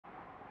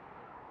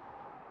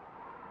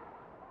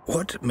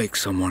What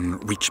makes someone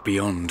reach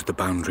beyond the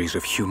boundaries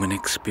of human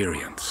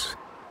experience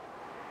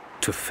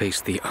to face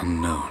the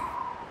unknown?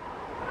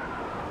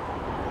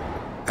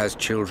 As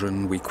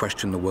children, we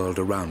question the world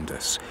around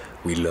us.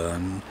 We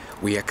learn,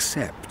 we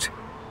accept,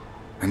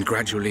 and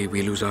gradually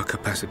we lose our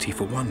capacity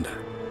for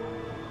wonder.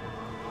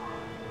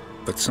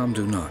 But some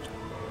do not.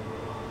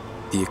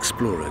 The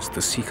explorers,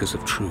 the seekers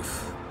of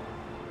truth.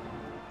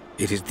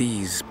 It is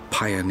these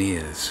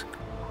pioneers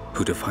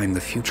who define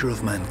the future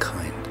of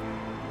mankind.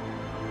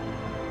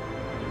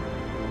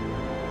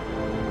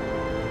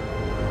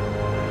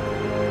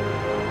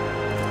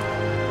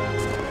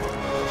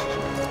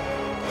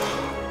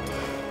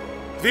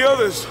 The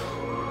others,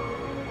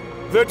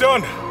 they're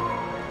done.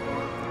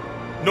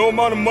 No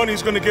amount of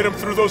money's gonna get them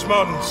through those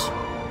mountains.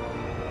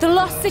 The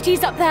lost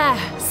city's up there,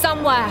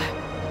 somewhere.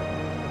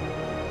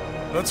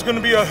 That's gonna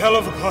be a hell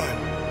of a climb.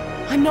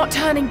 I'm not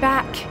turning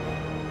back.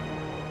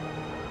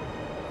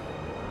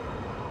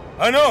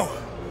 I know.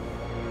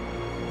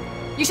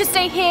 You should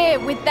stay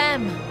here with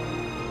them.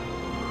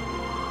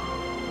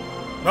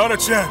 Not a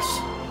chance.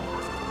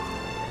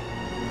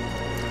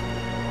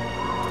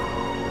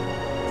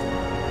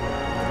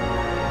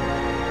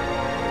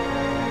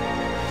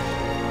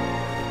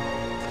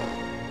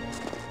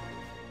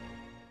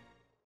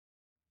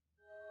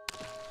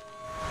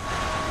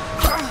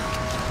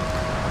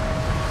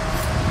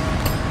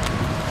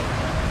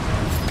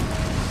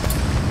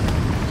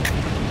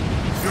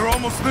 You're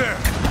almost there.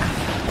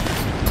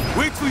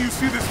 Wait till you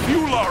see this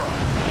view, Lara.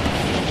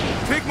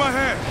 Take my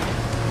hand.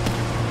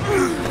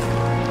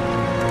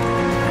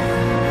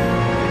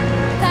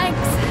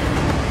 Thanks.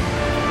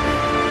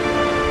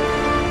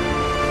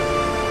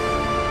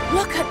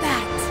 Look at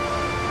that.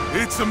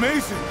 It's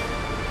amazing.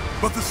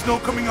 But the snow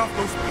coming off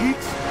those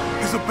peaks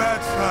is a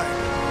bad sign.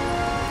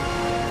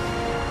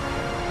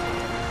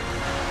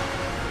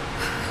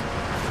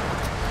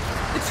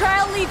 The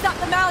trail leads up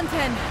the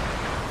mountain.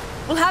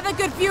 We'll have a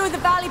good view of the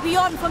valley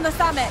beyond from the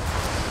summit.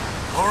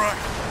 All right.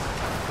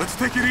 Let's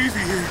take it easy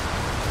here.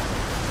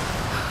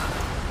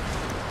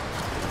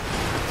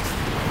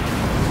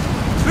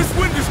 This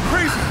wind is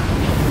crazy.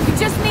 We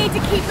just need to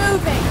keep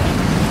moving.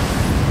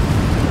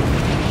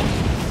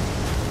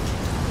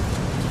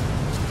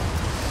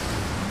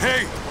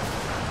 Hey,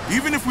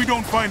 even if we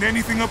don't find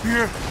anything up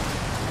here,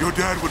 your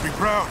dad would be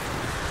proud.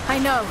 I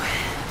know,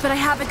 but I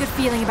have a good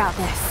feeling about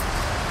this.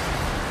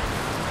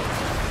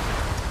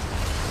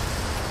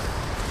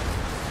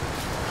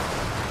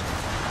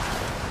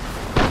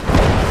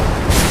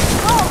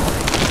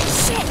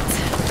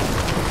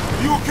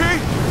 You okay?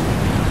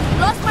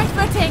 Lost my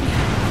footing.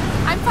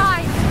 I'm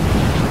fine.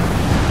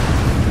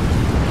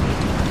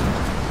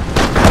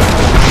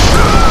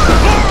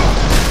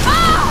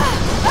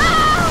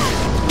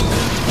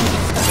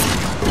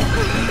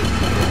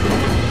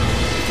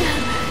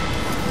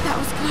 That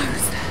was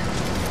close.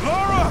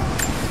 Lara!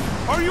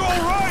 Are you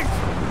all right?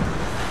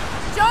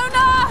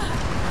 Jonah!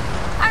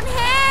 I'm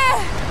here!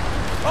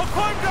 I'll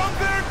climb down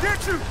there and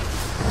get you!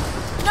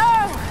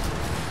 No!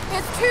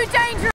 It's too dangerous!